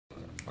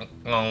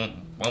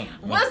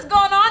What's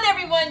going on,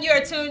 everyone?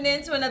 You're tuned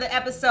in to another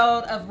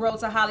episode of Road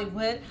to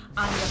Hollywood.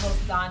 I'm your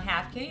host, Dawn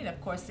Halfkenny, and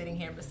of course, sitting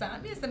here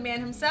beside me is the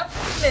man himself,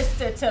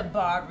 Mr.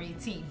 Tabari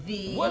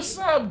TV. What's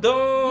up,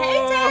 Dawn?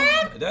 Hey,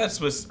 Tab. That's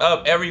what's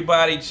up,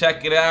 everybody.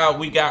 Check it out.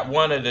 We got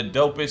one of the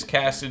dopest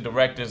casting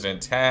directors in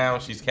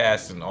town. She's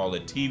casting all the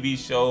TV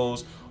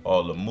shows,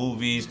 all the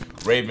movies.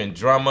 Rhavynn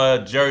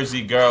Drummer,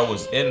 Jersey Girl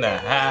was in the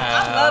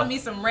house. I love me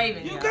some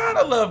Rhavynn. You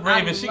gotta love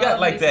Rhavynn. She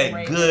got like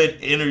that good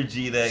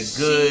energy, that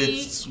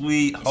good,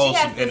 sweet,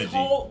 wholesome energy. She has this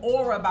whole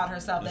aura about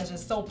herself that's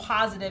just so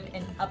positive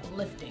and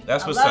uplifting.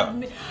 That's what's up.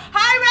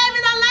 Hi,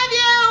 Rhavynn, I love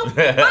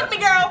you. Fuck me,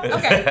 girl.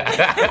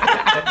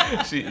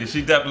 Okay.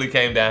 she definitely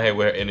came down here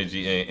with her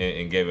energy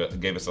and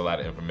gave us a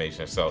lot of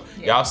information. So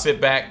y'all sit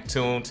back,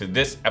 tune to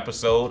this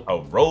episode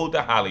of Road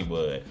to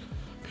Hollywood.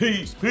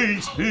 Peace,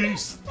 peace,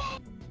 peace.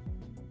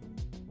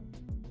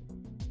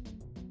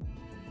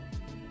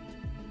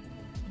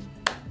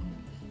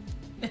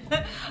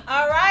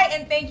 All right,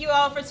 and thank you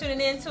all for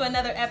tuning in to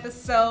another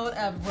episode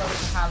of Road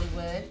to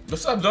Hollywood.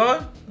 What's up,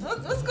 Dawn?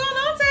 What's going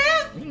on,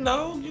 Tab? You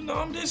know,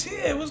 I'm just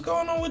here. What's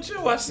going on with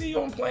you? I see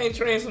you on plane,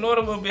 trains, and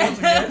automobiles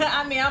again.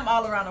 I mean, I'm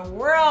all around the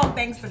world,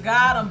 thanks to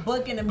God. I'm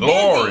booking and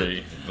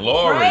busy.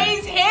 Glory.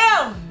 Praise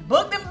Him.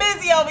 Booked and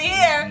busy over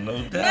here.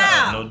 No doubt,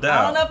 now, no doubt.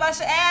 I don't know if I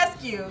should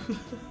ask you,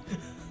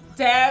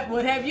 Tab,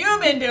 what have you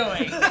been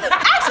doing?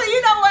 Actually,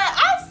 you know what?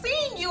 I've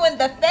seen you in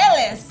the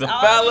fellas. The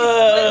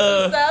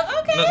fellas.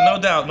 Okay.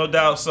 No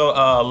doubt.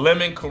 So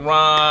Lemon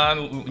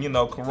Karan,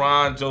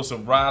 Karan,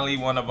 Joseph Riley,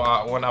 one of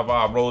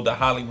our Road to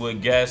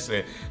Hollywood guests,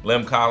 and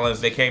Lem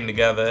Collins, they came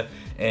together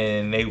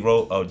and they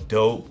wrote a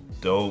dope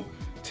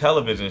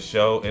television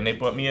show, and they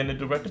brought me in to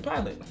direct the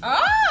pilot.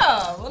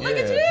 Oh, well, look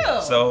at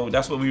you. So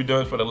that's what we were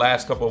doing for the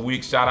last couple of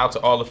weeks. Shout out to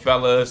all the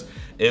fellas.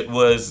 It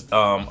was an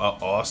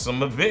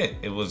awesome event.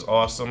 It was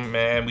awesome,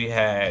 man. We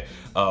had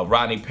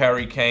Rodney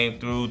Perry came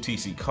through,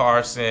 T.C.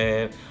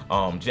 Carson,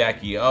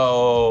 Jackie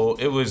O.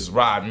 It was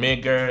Rod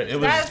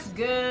Minger. That's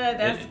good.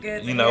 That's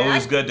good. It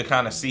was good to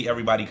kind of see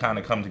everybody kind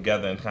of come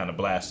together and kind of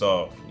blast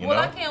off. Well,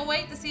 I can't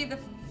wait to see the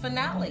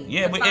finale.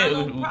 Yeah,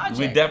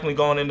 we're definitely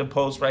going into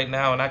post right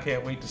now, and I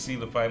can't wait to see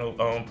the final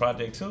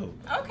project too.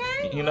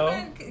 Okay.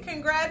 Then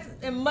congrats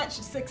and much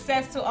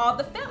success to all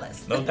the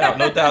fellas. No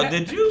doubt.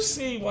 Did you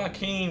see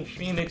Joaquin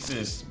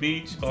Phoenix's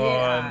speech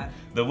on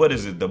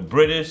the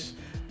British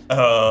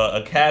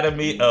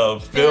Academy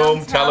of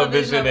Film,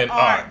 Television, and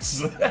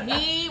Arts?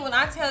 When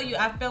I tell you,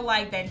 I feel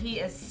like that he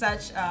is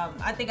such,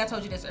 I think I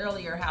told you this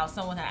earlier, how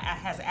someone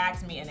has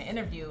asked me in an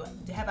interview,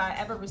 have I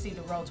ever received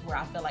a role to where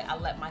I feel like I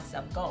let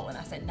myself go? And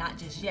I said, not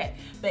just yet.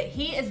 But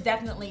he is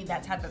definitely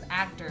that type of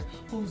actor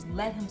who's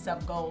let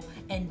himself go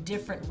in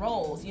different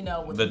roles,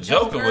 with the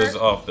Joker was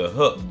off the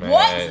hook, man.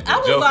 What? I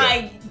was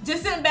like,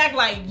 just sitting back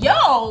like,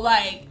 yo,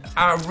 like.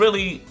 I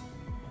really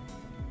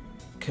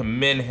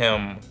commend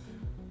him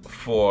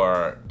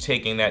for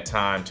taking that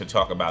time to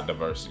talk about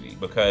diversity,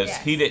 because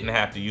he didn't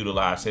have to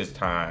utilize his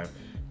time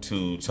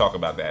to talk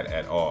about that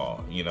at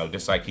all.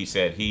 Just like he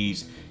said,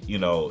 he's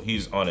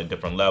on a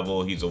different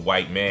level. He's a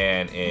white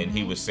man, and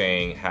he was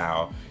saying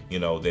how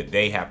that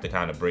they have to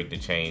kind of break the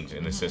change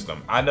in the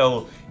system. I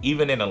know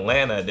even in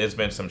Atlanta, there's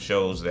been some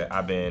shows that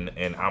I've been,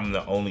 and I'm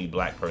the only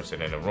black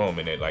person in the room,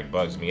 and it like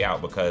bugs me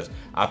out, because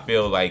I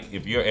feel like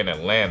if you're in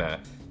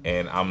Atlanta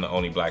and I'm the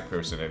only black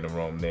person in the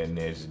room, then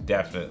there's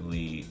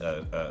definitely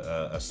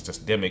a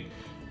systemic,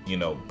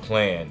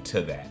 plan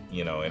to that,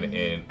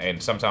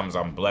 and sometimes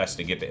I'm blessed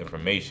to get the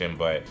information,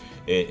 but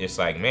it's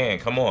like, man,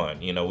 come on,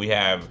 we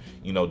have,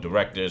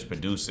 directors,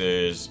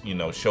 producers,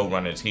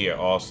 showrunners here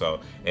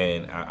also,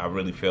 and I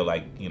really feel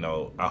like,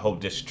 I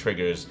hope this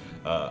triggers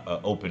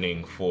an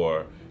opening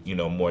for,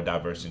 more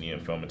diversity in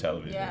film and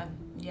television.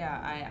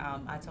 Yeah,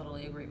 I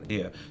totally agree with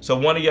you. Yeah. So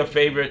one of your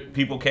favorite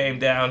people came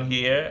down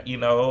here,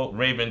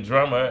 Rhavynn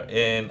Drummer,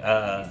 and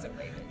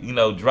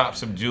dropped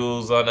some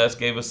jewels on us,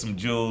 gave us some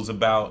jewels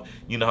about,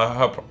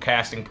 her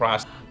casting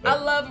process. I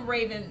love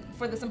Rhavynn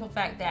for the simple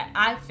fact that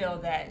I feel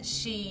that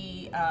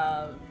she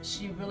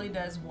really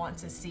does want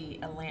to see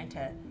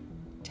Atlanta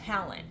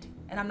talent.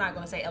 And I'm not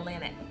going to say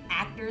Atlanta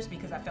actors,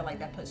 because I feel like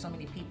that puts so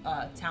many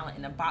talent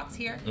in a box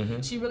here.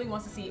 She really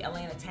wants to see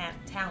Atlanta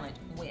talent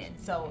win.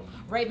 So,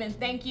 Rhavynn,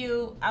 thank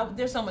you.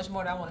 There's so much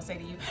more that I want to say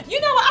to you. You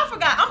know what? I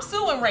forgot. I'm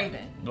suing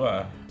Rhavynn.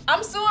 Why?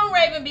 I'm suing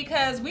Rhavynn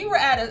because we were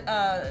at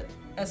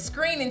a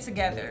screening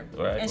together,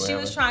 and she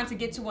was trying to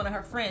get to one of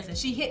her friends, and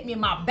she hit me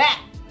in my back.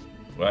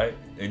 Right?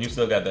 And you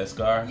still got that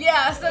scar?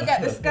 Yeah, I still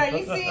got the scar.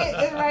 You see it?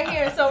 It's right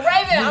here. So,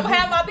 Rhavynn, I'm going to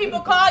have my people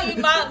call you.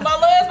 My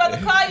lawyer's about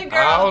to call you, girl.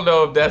 I don't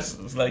know if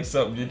that's like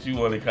something that you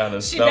want to kind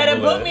of She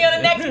better book me on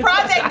the next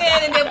project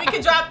then, and then we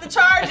can drop the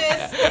charges.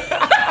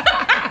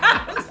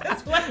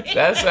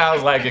 That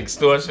sounds like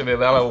extortion,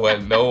 and I don't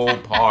want no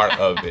part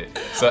of it.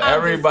 So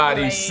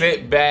everybody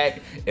sit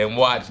back and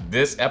watch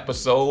this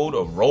episode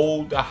of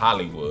Road to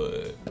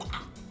Hollywood.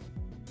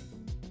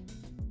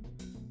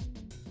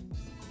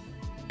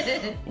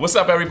 good. What's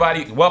up,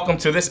 everybody? Welcome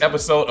to this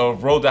episode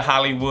of Road to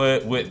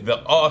Hollywood with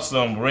the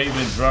awesome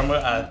Rhavynn drummer.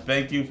 I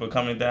thank you for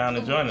coming down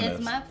and joining us.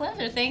 It's my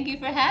pleasure. Thank you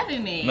for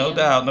having me. No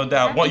doubt, no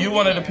doubt. Well, you're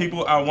one of the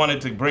people I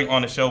wanted to bring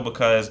on the show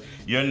because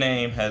your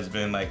name has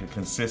been like a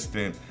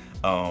consistent,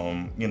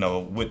 you know,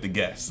 with the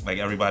guests. Like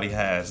everybody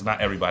has, not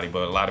everybody,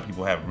 but a lot of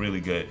people have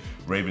really good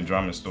Rhavynn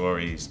drumming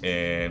stories,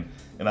 and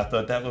I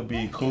thought that would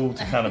be cool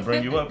to kind of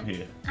bring you up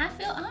here. I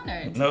feel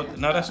honored. No,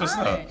 that's what's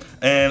up.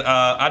 And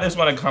I just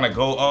want to kind of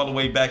go all the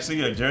way back. So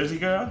you're a Jersey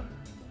girl?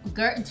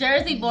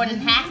 Jersey, born in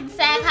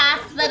Hackensack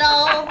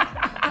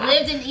Hospital,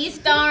 lived in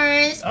East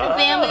Orange,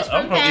 families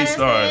from East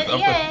Orange.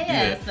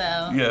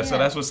 So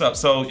that's what's up.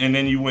 So, and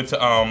then you went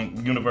to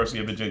University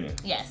of Virginia.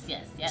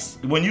 Yes.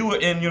 When you were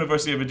in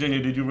University of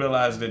Virginia, did you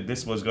realize that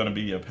this was going to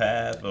be your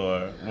path,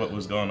 or what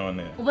was going on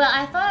there? Well,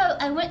 I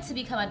thought I went to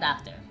become a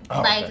doctor.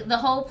 Oh, like okay. the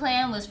whole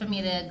plan was for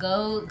me to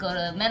go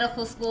to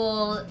medical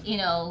school, you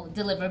know,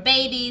 deliver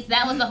babies.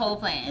 That was the whole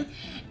plan.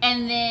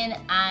 And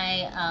then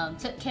I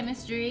took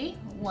chemistry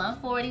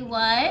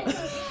 141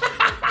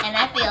 and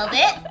I failed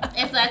it.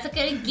 And so I took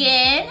it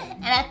again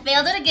and I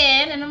failed it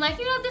again. And I'm like,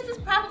 you know, this is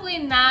probably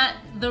not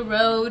the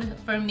road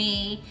for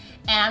me.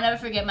 And I'll never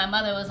forget, my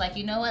mother was like,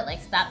 you know what,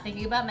 like stop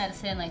thinking about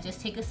medicine, like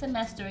just take a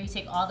semester, you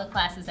take all the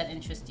classes that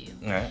interest you.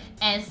 Right.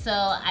 And so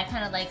I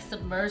kind of like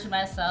submerged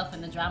myself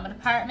in the drama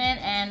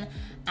department and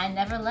I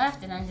never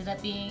left and I ended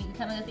up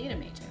becoming a theater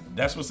major.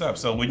 That's what's up.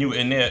 So when you were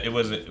in there, it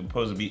was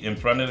supposed to be in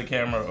front of the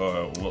camera,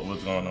 or what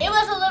was going on? It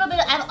was a little bit,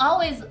 I've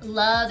always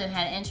loved and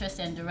had interest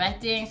in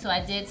directing, so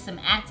I did some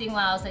acting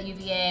while I was at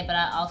UVA, but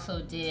I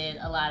also did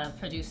a lot of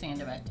producing and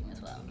directing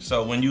as well.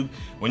 So when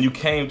you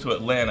came to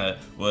Atlanta,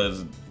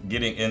 was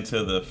getting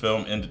into the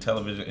film and the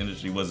television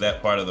industry, was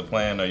that part of the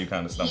plan, or you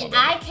kind of stumbled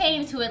I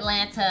came to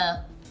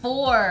Atlanta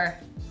for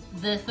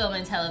the film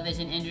and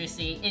television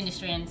industry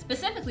and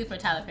specifically for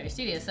Tyler Perry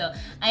Studios. So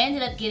I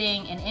ended up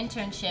getting an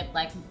internship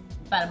like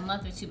about a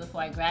month or two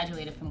before I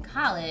graduated from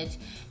college,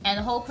 and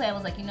the whole plan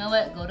was like, you know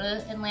what, go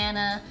to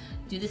Atlanta,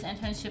 do this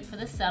internship for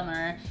the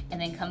summer, and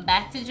then come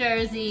back to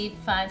Jersey,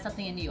 find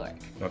something in New York.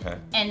 Okay.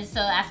 And so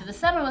after the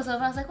summer was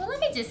over, I was like, well, let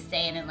me just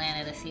stay in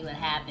Atlanta to see what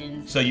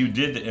happens. So you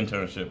did the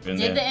internship in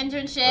there? Did the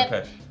internship.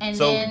 Okay. And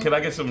so then, can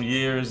I get some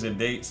years and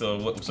dates?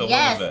 Yes. What was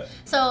that?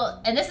 So,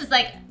 and this is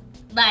like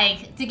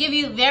to give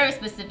you very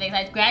specifics,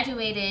 I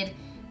graduated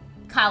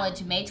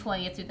college May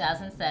 20th,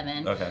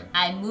 2007. Okay.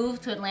 I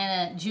moved to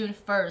Atlanta June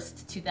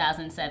 1st,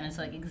 2007,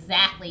 so like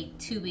exactly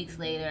 2 weeks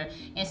later,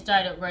 and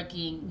started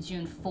working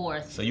June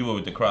 4th. So you were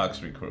with the Krog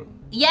Street crew?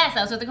 Yes,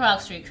 I was with the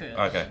Krog Street crew.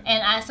 Okay.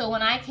 And so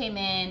when I came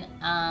in,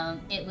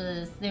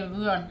 we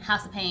were on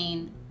House of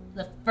Pain,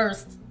 the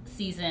first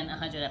season,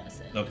 100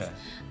 episodes. Okay.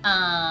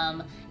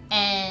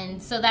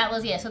 And so that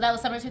was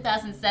summer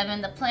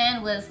 2007. The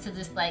plan was to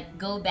just like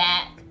go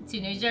back to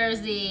New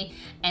Jersey,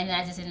 and then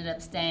I just ended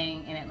up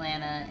staying in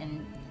Atlanta,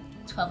 and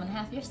 12 and a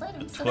half years later,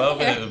 I'm still 12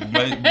 here.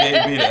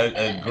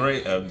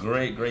 a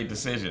great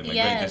decision.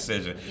 Yes. Great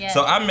decision. Yes.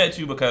 So I met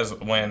you because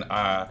when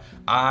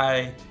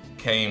I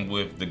came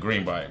with the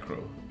Greenbrier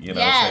crew, you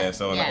know what I'm saying?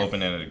 So in the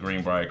opening of the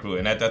Greenbrier crew,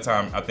 and at that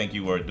time I think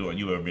you were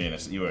an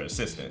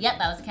assistant. Yep,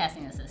 I was a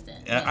casting assistant.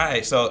 And, all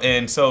right, so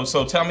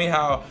tell me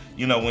how,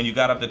 you know, when you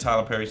got up to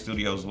Tyler Perry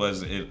Studios,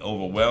 was it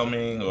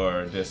overwhelming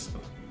or just?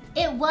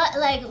 It was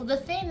like the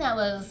thing that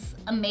was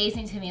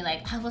amazing to me.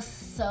 Like I was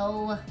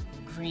so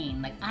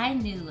green. Like I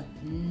knew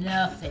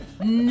nothing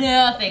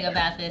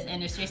about this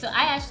industry. So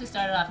I actually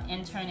started off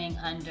interning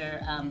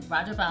under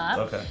Roger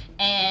Bob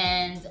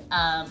and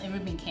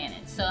Rubin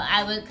Cannon. So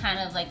I would kind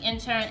of like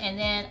intern, and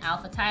then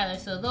Alpha Tyler.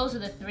 So those are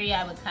the three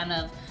I would kind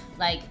of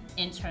like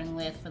intern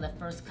with for the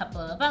first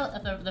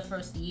the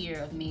first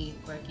year of me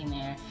working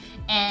there.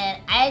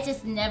 And I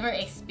just never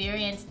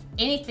experienced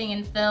anything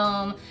in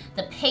film.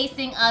 The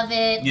pacing of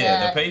it,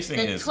 the pacing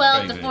is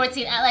 12 crazy. to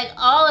 14, like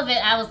all of it,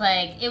 I was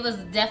like, it was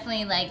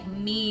definitely like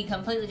me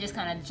completely just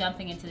kind of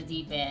jumping into the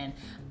deep end.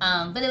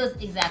 But it was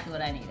exactly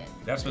what I needed.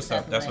 That's what's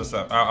up. That's what's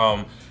up.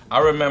 I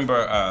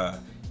remember,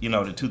 you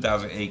know, the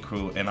 2008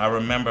 crew, and I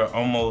remember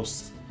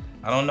almost,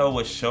 I don't know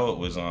what show it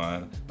was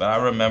on, but I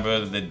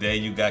remember the day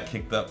you got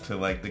kicked up to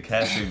like the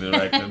casting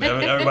director.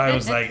 Everybody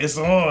was like, "It's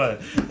on,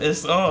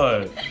 it's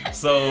on."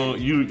 So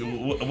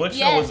what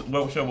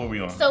show were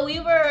we on? So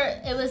we were.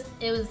 It was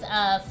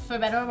For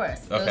Better or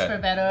Worse. It was For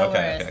Better or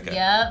Worse. Okay.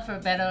 Yep, For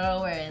Better or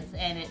Worse,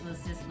 and it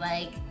was just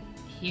like,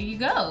 here you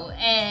go.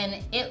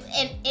 And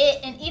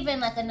and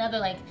even like another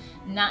like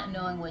not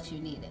knowing what you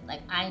needed.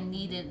 Like I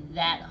needed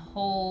that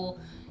whole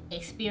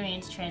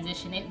experience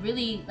transition. It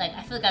really, like,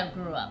 I feel like I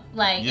grew up.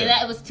 Like,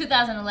 it was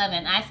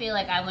 2011. I feel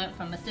like I went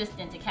from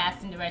assistant to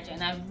casting director,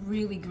 and I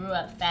really grew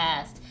up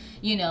fast,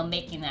 you know,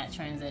 making that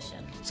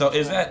transition. So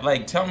is that,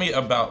 like, tell me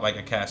about, like,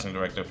 a casting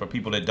director for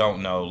people that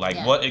don't know.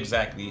 Like, what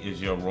exactly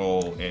is your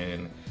role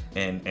in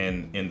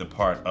the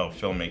part of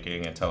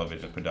filmmaking and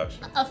television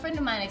production? A friend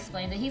of mine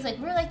explains it. He's like,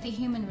 we're like the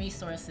human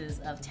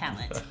resources of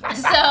talent. So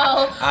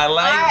I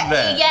like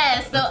that.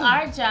 Yes, so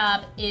our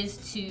job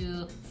is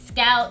to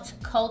scout,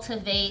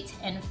 cultivate,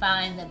 and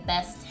find the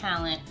best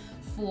talent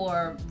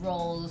for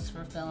roles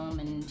for film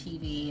and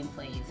TV and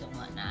plays and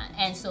whatnot.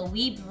 And so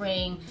we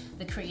bring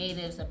the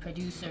creatives, the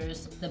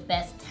producers, the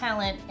best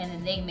talent, and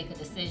then they make a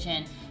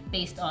decision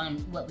based on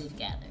what we've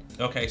gathered.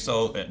 Okay,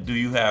 so do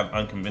you have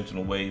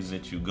unconventional ways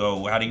that you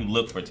go? How do you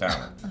look for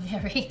talent?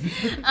 Very.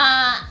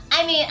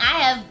 I mean, I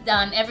have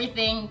done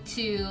everything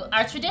to,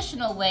 our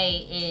traditional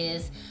way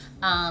is,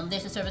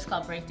 there's a service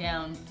called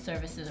Breakdown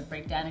Services or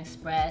Breakdown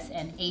Express,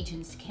 and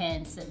agents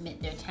can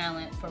submit their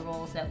talent for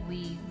roles that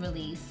we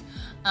release.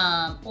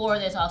 Or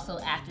there's also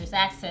Actors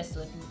Access,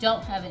 so if you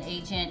don't have an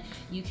agent,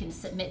 you can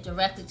submit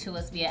directly to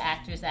us via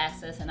Actors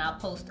Access, and I'll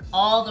post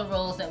all the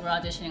roles that we're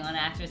auditioning on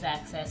Actors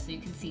Access so you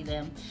can see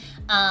them.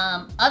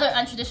 Other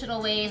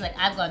untraditional ways, like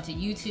I've gone to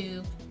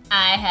YouTube,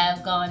 I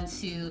have gone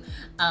to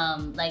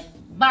like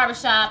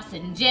barbershops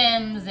and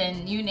gyms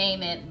and you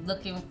name it,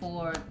 looking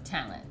for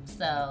talent.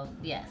 So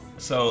yes,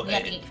 so we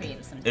have to get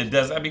creative sometimes.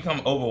 Does that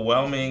become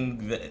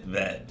overwhelming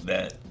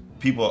that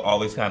people are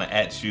always kind of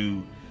at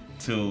you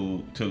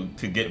to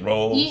get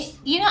roles?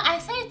 You know, I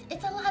say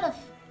it's a lot of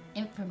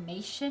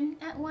information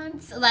at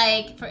once.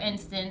 Like, for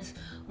instance,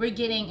 we're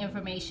getting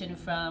information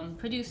from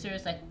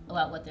producers like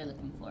about what they're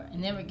looking for,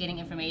 and then we're getting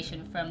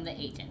information from the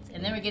agents,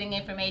 and then we're getting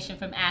information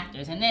from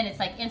actors, and then it's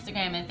like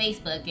Instagram and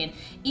Facebook and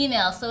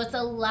email. So it's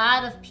a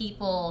lot of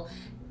people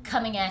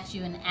coming at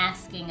you and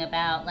asking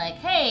about, like,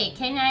 hey,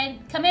 can I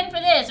come in for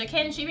this, or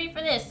can she read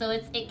for this? So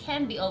it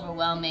can be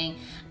overwhelming.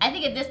 I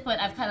think at this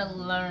point I've kind of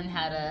learned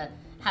how to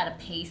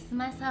pace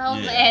myself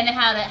and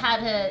how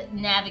to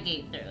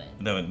navigate through it.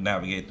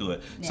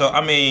 Yeah. So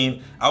I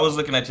mean, I was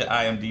looking at your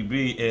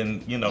IMDb,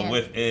 and you know,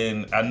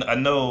 within I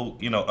know,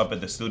 you know, up at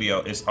the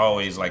studio it's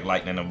always like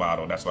lightning in a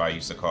bottle. That's what I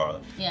used to call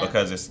it,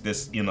 because it's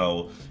this, you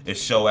know,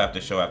 it's show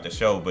after show after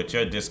show. But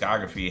your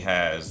discography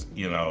has,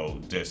 you know,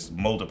 just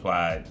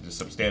multiplied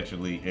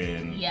substantially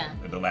in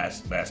the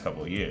last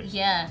couple of years.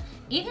 Yeah.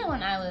 Even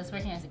when I was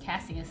working as a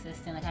casting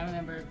assistant, like I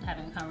remember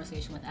having a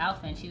conversation with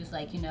Alpha, and she was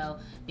like, you know,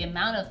 the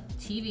amount of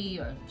TV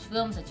or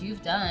films that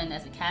you've done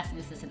as a casting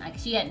assistant, like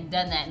she hadn't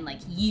done that in like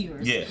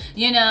years. Yeah.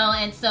 You know,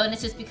 and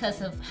it's just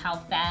because of how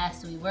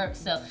fast we work.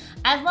 So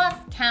I've lost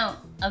count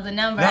of the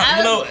number.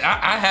 Now,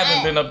 I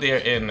haven't been up there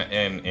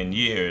in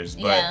years,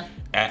 but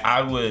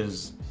I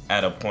was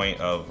at a point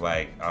of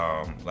like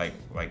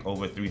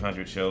over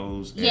 300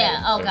 shows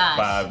and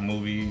 5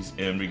 movies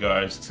in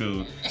regards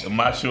to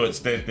my short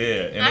stint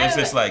there, and it's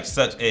just like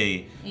such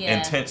a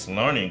intense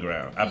learning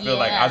ground. I feel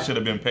like I should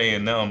have been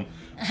paying them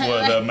for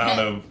the amount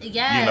of you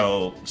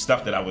know,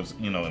 stuff that I was,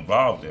 you know,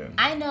 involved in.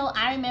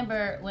 I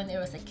remember when there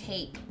was a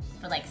cake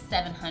for like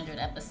 700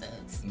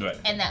 episodes,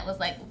 and that was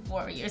like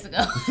 4 years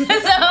ago. So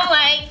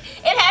like,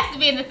 it has to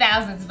be in the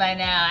thousands by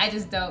now. I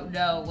just don't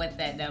know what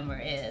that number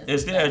is.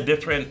 Is there a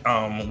different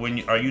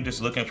are you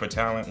just looking for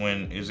talent?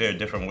 Is there a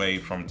different way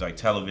from like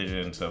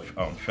television to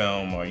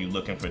film, or are you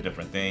looking for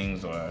different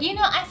things? Or, you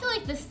know, I feel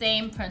like the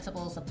same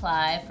principles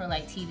apply for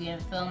like TV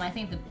and film. I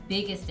think the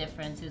biggest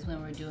difference is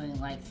when we're doing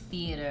like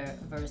theater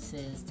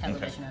versus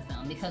television or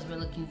film, because we're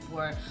looking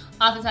for,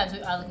 oftentimes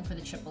we are looking for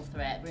the triple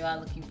threat. We are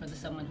looking for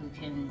someone who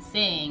can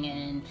sing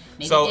and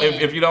maybe so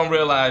if you don't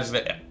realize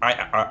that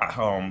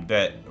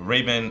that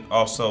Rhavynn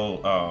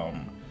also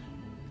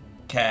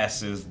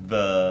casts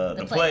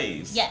the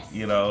plays. Yes.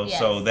 You know,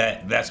 so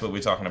that's what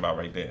we're talking about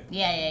right there.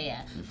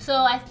 Yeah. So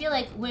I feel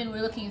like when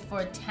we're looking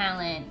for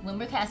talent, when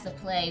we're cast a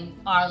play, we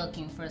are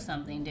looking for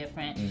something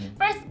different.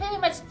 First, pretty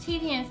much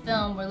TV and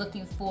film, we're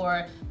looking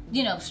for,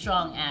 you know,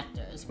 strong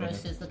actors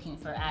versus looking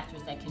for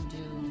actors that can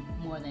do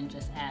more than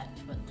just act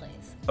for the plays.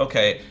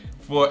 Okay,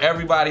 for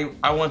everybody,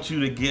 I want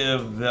you to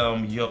give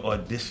them your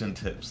audition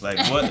tips. Like,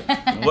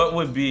 what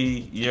would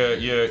be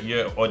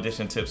your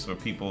audition tips for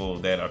people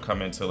that are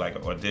coming to like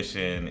an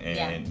audition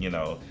and you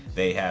know,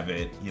 they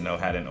haven't, you know,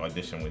 had an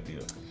audition with you?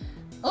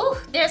 Ooh,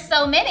 there's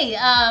so many.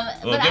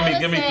 Well,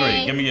 give me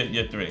 3. Give me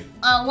your 3.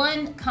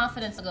 One,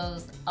 confidence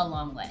goes a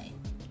long way.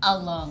 A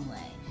long way.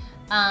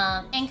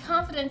 And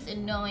confidence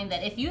in knowing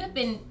that if you have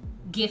been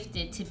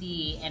gifted to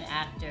be an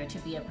actor, to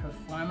be a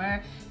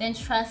performer, then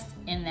trust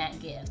in that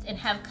gift and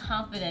have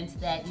confidence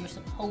that you're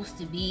supposed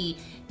to be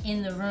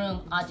in the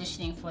room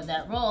auditioning for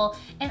that role.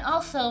 And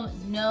also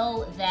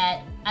know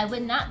that I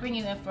would not bring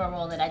you in for a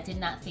role that I did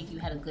not think you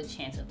had a good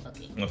chance of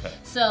booking. Okay.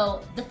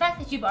 So the fact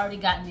that you've already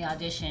gotten the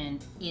audition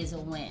is a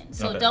win.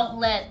 So don't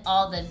let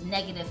all the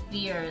negative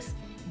fears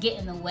get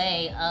in the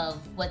way of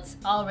what's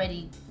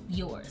already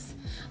yours.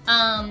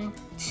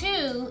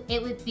 2,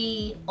 it would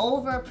be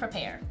over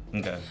prepare.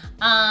 Okay.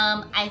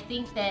 I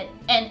think that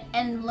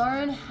and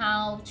learn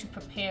how to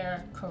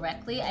prepare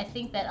correctly. I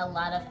think that a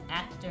lot of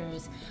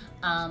actors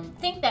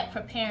think that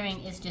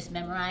preparing is just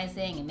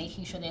memorizing and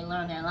making sure they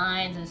learn their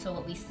lines. And so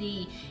what we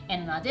see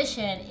in an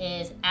audition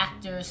is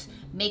actors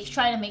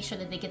try to make sure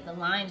that they get the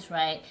lines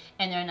right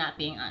and they're not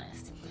being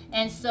honest.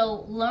 And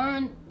so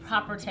learn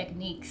proper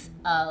techniques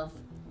of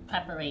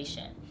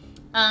preparation.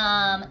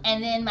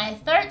 And then my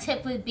 3rd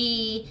tip would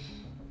be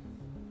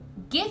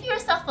give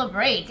yourself a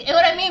break. And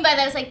what I mean by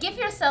that is like give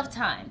yourself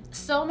time.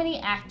 So many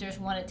actors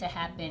want it to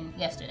happen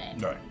yesterday.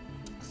 Right.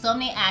 So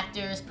many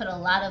actors put a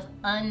lot of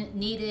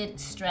unneeded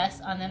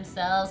stress on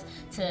themselves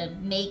to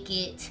make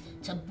it,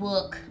 to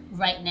book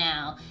right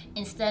now,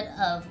 instead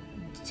of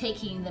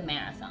taking the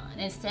marathon,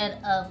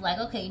 instead of like,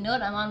 okay, you know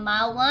what, I'm on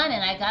mile 1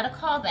 and I got a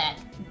call back,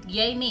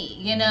 yay me,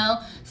 you know?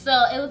 So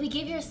it would be,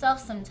 give yourself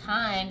some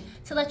time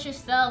to let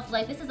yourself,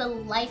 like, this is a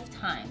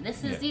lifetime.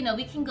 This is, you know,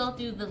 we can go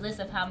through the list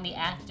of how many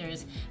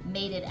actors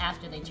made it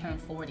after they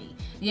turned 40,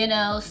 you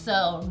know?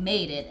 So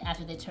made it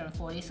after they turned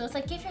 40. So it's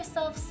like, give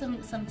yourself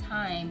some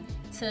time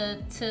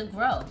to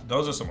grow.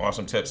 Those are some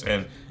awesome tips,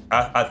 and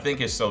I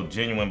think it's so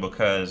genuine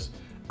because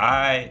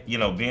you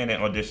know, being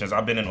in auditions,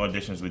 I've been in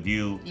auditions with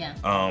you,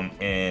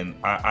 and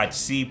I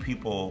see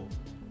people,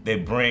 they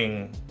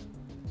bring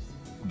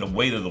the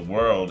weight of the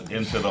world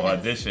into the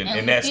audition,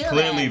 and that's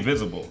clearly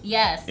visible.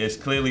 Yes. It's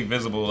clearly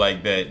visible,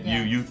 like that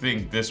you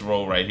think this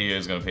role right here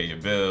is gonna pay your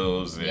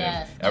bills and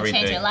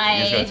everything. Change your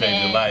life. It's gonna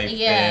change your life,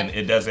 and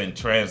it doesn't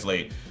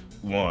translate.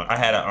 Well, I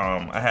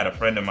had a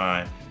friend of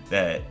mine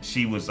that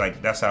she was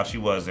like, that's how she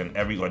was in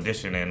every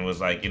audition, and was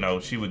like, you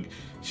know, she would,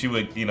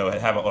 you know,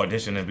 have an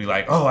audition and be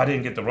like, oh, I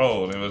didn't get the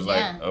role. And it was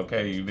like,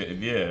 okay, you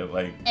did,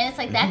 like. And it's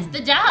like, that's the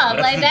job.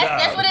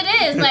 That's what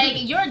it is.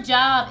 Like, your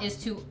job is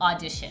to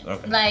audition.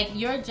 Okay. Like,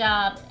 your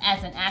job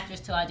as an actress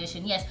to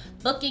audition. Yes,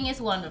 booking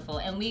is wonderful,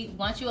 and we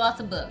want you all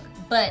to book,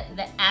 but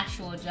the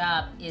actual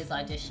job is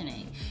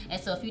auditioning.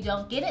 And so if you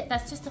don't get it,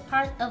 that's just a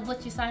part of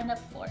what you signed up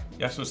for.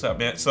 That's what's up,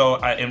 man. So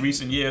in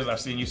recent years, I've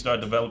seen you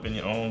start developing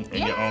your own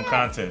your own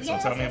content. So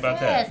tell me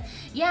about that.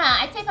 Yeah,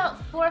 I'd say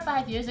about 4 or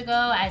 5 years ago,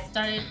 I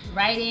started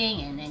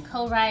writing and then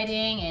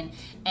co-writing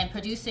and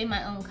producing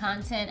my own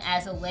content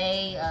as a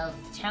way of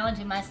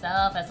challenging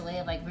myself, as a way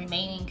of like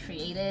remaining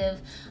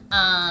creative.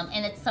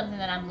 And it's something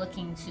that I'm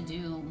looking to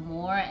do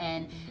more.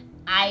 And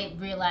I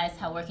realized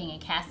how working in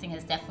casting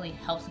has definitely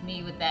helped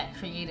me with that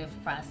creative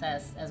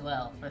process as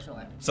well, for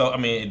sure. So, I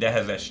mean,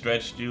 has that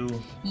stretched you?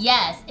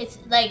 Yes, it's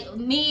like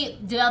me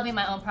developing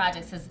my own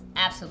projects has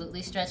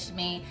absolutely stretched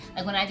me.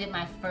 Like when I did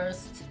my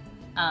first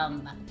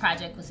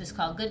project, which is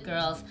called Good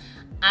Girls,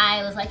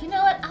 I was like, you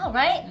know what, I'll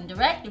write and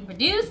direct and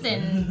produce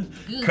and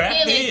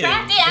crafty,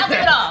 I'll do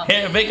it all.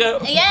 Hair,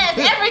 makeup. Yes,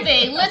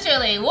 everything,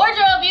 literally.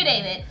 Wardrobe, you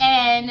name it.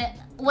 And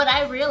what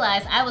I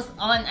realized, I was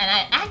on, and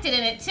I acted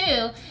in it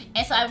too,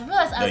 and so I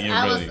realized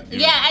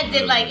I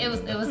did, like, it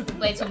was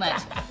way too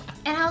much.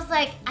 And I was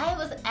like, I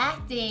was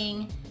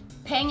acting,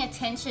 paying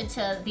attention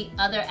to the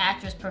other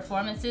actors'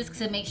 performances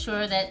to make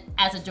sure that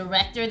as a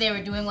director they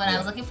were doing what I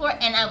was looking for,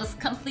 and I was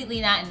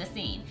completely not in the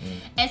scene.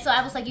 And so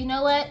I was like, you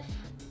know what?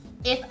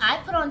 If I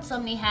put on so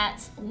many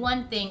hats,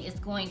 one thing is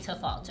going to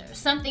falter.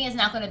 Something is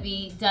not going to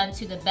be done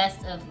to the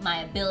best of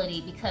my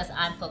ability because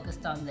I'm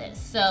focused on this.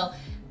 So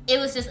it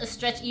was just a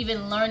stretch,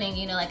 even learning,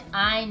 you know, like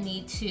I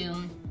need to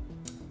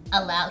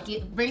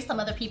bring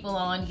some other people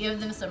on, give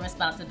them some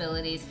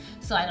responsibilities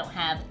so I don't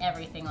have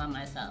everything on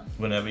myself.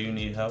 Whenever you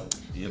need help,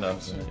 you know what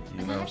I'm saying?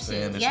 You know what I'm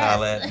saying? Just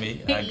holler at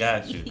me. I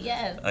got you.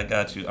 Yes. I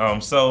got you.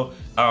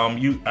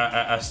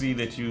 I see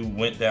that you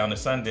went down to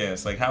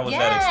Sundance. Like, how was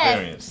that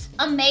experience?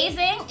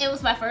 Amazing. It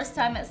was my first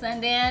time at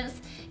Sundance.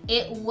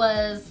 It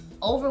was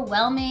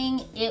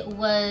overwhelming. It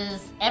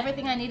was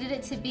everything I needed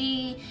it to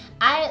be.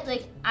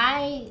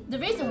 The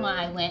reason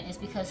why I went is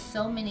because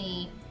so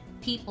many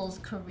people's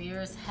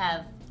careers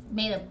have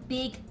made a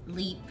big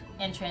leap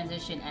and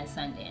transition at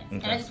Sundance. Okay.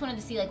 And I just wanted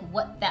to see like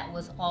what that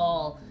was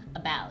all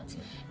about.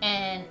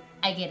 And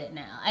I get it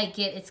now. I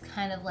get it's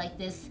kind of like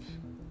this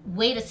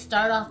way to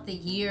start off the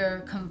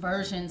year,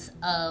 conversions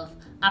of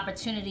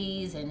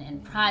opportunities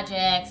and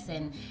projects,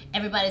 and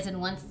everybody's in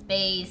one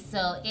space.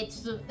 So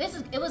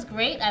it was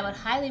great. I would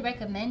highly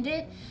recommend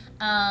it.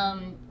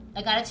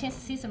 I got a chance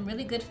to see some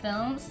really good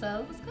films,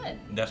 so it was good.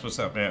 That's what's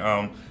up,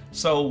 man.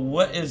 So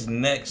what is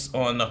next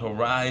on the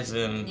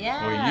horizon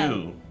for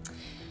you?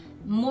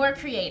 More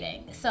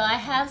creating. So I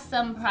have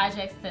some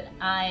projects that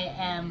I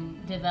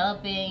am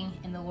developing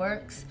in the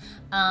works,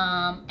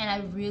 and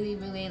I really,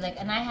 really like,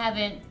 and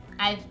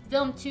I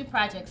filmed 2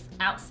 projects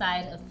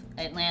outside of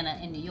Atlanta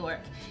in New York,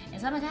 and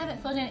so I'm like, I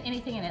haven't filmed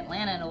anything in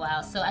Atlanta in a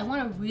while, so I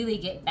want to really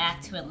get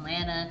back to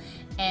Atlanta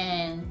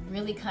and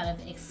really kind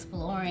of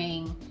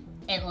exploring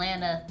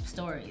Atlanta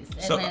stories,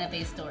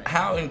 Atlanta-based stories.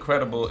 How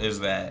incredible is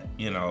that?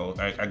 You know,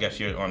 I guess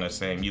you're on the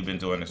same, you've been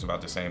doing this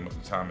about the same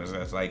time as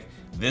us. Like,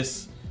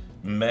 this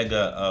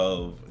mega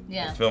of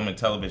film and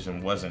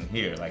television wasn't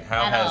here. Like,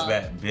 how has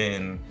that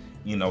been,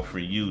 you know, for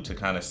you to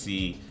kind of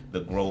see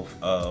the growth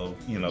of,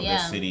 you know,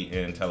 this city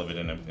in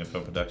television and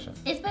film production?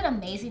 It's been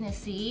amazing to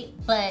see,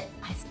 but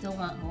I still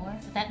want more,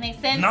 if that makes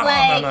sense. No. You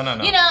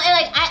know, and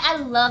like, I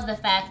love the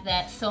fact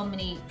that so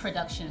many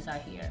productions are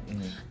here.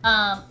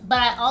 But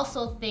I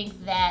also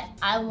think that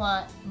I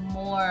want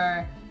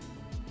more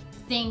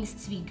things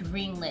to be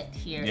greenlit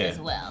here as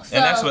well. So,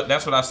 and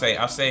that's what I say.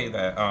 I say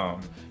that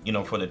you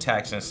know, for the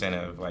tax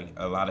incentive, like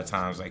a lot of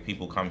times, like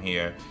people come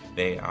here,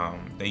 they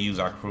use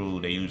our crew,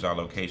 they use our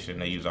location,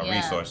 they use our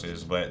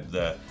resources, but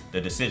the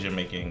decision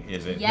making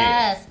isn't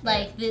here.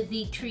 Like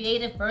the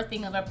creative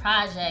birthing of a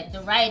project,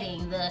 the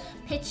writing, the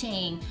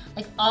pitching,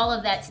 like all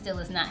of that still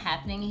is not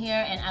happening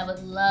here, and I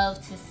would love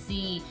to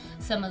see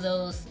some of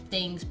those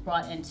things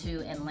brought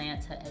into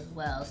Atlanta as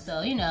well.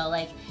 So, you know,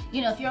 like,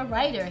 you know, if you're a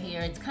writer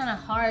here, it's kind of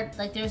hard,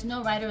 like there's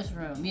no writer's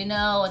room, you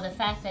know, or the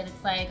fact that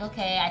it's like,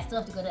 okay, I still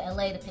have to go to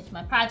LA to pitch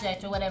my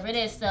project or whatever it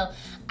is. So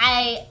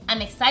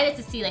I'm excited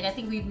to see, like, I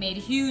think we've made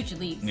huge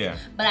leaps,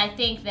 but I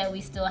think that we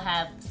still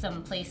have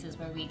some places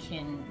where we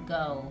can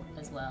go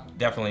as well.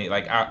 Definitely,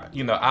 like,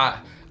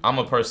 I'm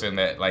a person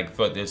that like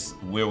thought this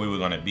where we were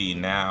gonna be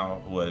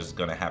now was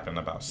gonna happen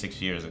about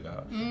 6 years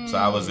ago. So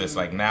I was just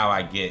like, now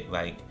I get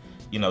like,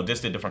 you know,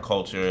 just the different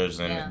cultures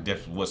and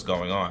what's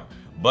going on.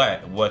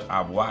 But what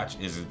I've watched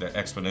is the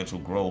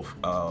exponential growth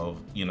of,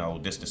 you know,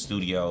 just the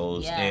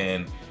studios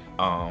and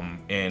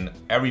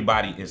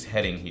everybody is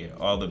heading here.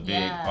 All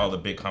the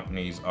big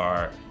companies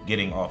are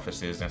getting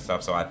offices and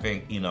stuff. So I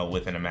think, you know,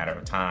 within a matter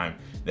of time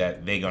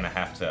that they're gonna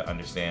have to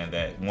understand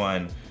that,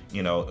 one,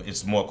 you know,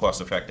 it's more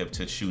cost effective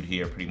to shoot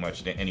here pretty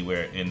much than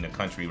anywhere in the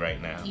country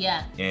right now.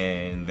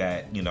 And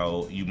that, you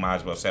know, you might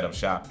as well set up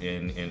shop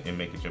and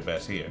make it your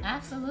best here.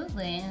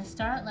 Absolutely. And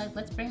start, like,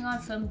 let's bring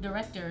on some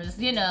directors,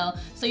 you know,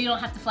 so you don't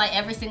have to fly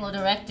every single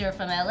director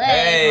from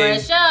LA for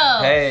a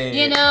show.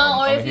 You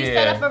know, or if you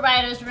set up a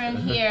writer's room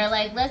here,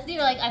 like, let's, you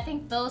know, like, I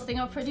think those things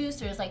are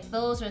producers, like,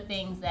 those are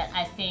things that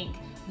I think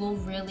will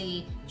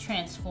really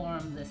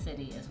transform the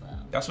city as well.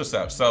 That's what's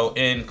up. So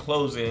in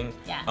closing,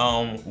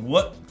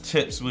 what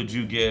tips would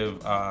you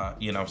give,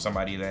 you know,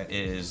 somebody that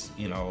is,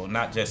 you know,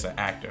 not just an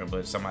actor,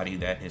 but somebody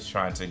that is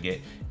trying to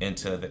get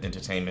into the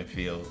entertainment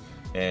field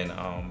and,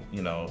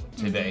 you know,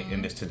 today,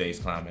 in today's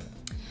climate?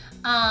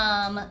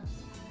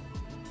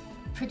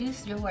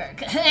 Produce your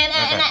work.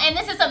 And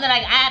this is something I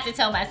have to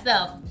tell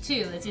myself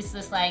too. It's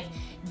just like,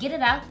 get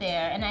it out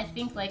there. And I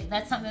think like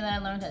that's something that I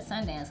learned at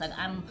Sundance. Like,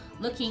 I'm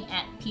looking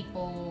at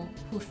people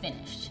who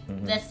finished.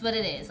 That's what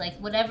it is. Like,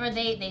 whatever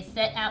they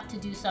set out to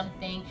do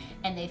something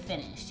and they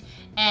finished.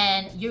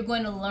 And you're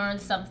going to learn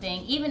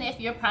something, even if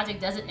your project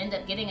doesn't end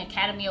up getting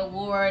Academy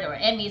Award or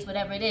Emmys,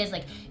 whatever it is,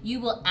 like, you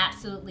will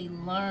absolutely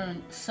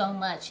learn so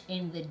much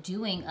in the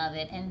doing of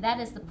it. And that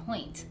is the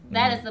point.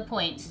 That is the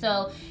point.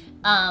 So,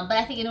 but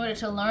I think in order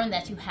to learn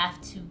that, you have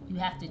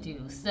to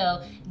do.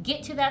 So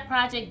get to that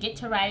project, get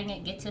to writing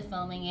it, get to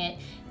filming it,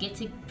 get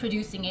to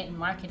producing it and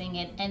marketing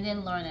it, and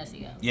then learn as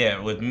you go. Yeah,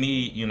 with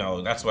me, you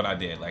know, that's what I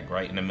did, like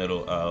right in the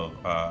middle of,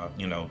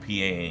 you know,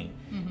 PAing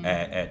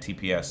at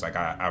TPS. Like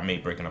I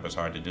made Breaking Up Is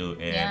Hard to Do,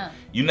 and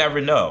you never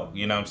know,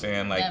 you know what I'm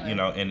saying? Like, you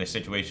know, in the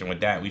situation with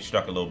that, we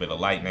struck a little bit of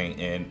lightning,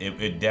 and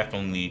it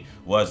definitely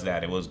was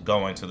that. It was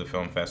going to the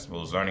film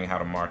festivals, learning how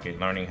to market,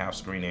 learning how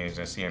screenings,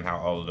 and seeing how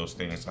all of those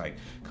things like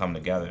come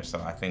together. So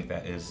I think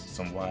that is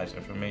some wise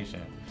information.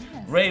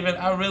 Rhavynn,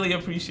 I really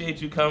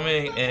appreciate you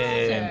coming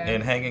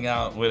and hanging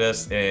out with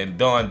us, and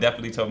Dawn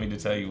definitely told me to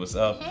tell you what's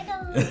up. Hey,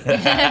 Dawn.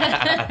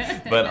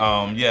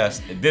 But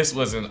yes, this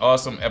was an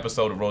awesome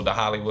episode of Road to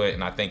Hollywood,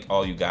 and I thank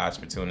all you guys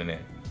for tuning in.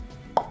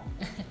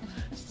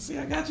 See,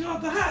 I got you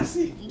off the hot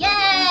seat.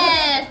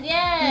 Yes,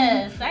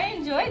 I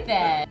enjoyed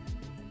that.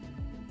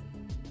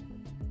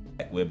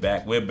 We're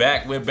back.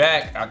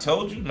 I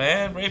told you,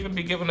 man, Rhavynn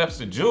be giving us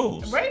the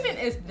jewels.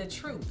 Rhavynn is the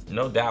truth.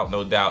 No doubt.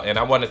 And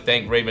I want to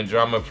thank Rhavynn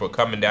Drummer for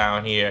coming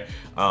down here,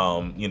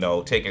 you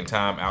know, taking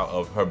time out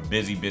of her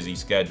busy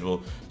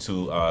schedule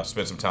to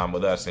spend some time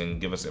with us and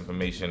give us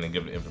information and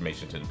give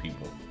information to the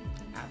people.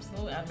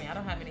 Absolutely. I mean, I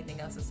don't have anything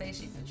else to say.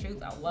 She's the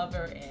truth. I love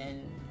her,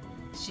 and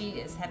she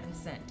is heaven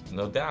sent.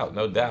 No doubt.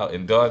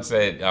 And Dawn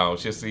said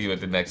she'll see you at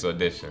the next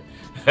audition.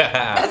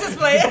 That's just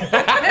playing. She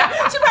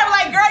probably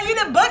like, girl, you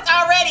done booked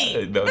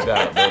already. No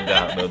doubt.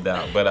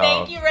 But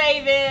thank you,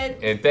 Rhavynn.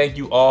 And thank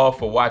you all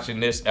for watching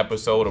this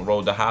episode of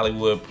Road to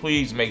Hollywood.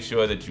 Please make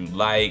sure that you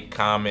like,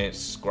 comment,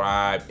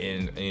 subscribe,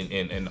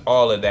 and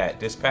all of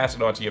that. Just pass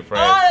it on to your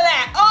friends.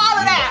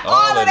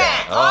 All of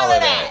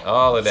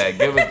that.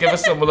 Give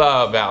us some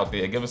love out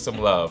there. Give us some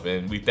love.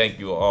 And we thank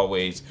you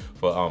always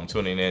for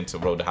tuning in to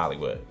Road to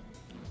Hollywood.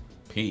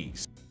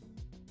 Peace.